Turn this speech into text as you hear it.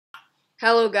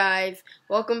Hello guys,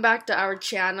 welcome back to our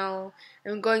channel.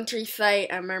 I'm going to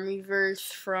recite a memory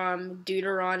verse from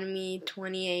Deuteronomy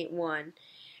 28:1,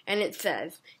 and it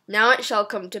says, "Now it shall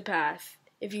come to pass,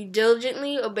 if you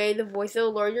diligently obey the voice of the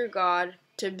Lord your God,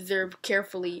 to observe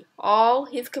carefully all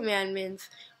his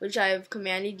commandments which I have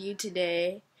commanded you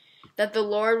today, that the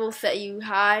Lord will set you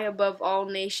high above all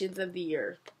nations of the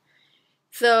earth."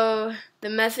 So,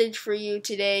 the message for you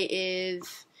today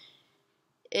is,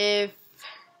 if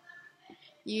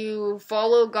you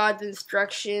follow God's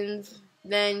instructions,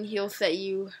 then He'll set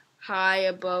you high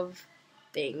above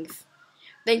things.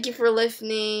 Thank you for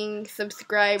listening.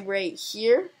 Subscribe right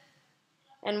here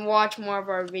and watch more of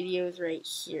our videos right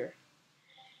here.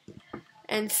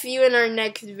 And see you in our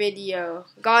next video.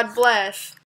 God bless.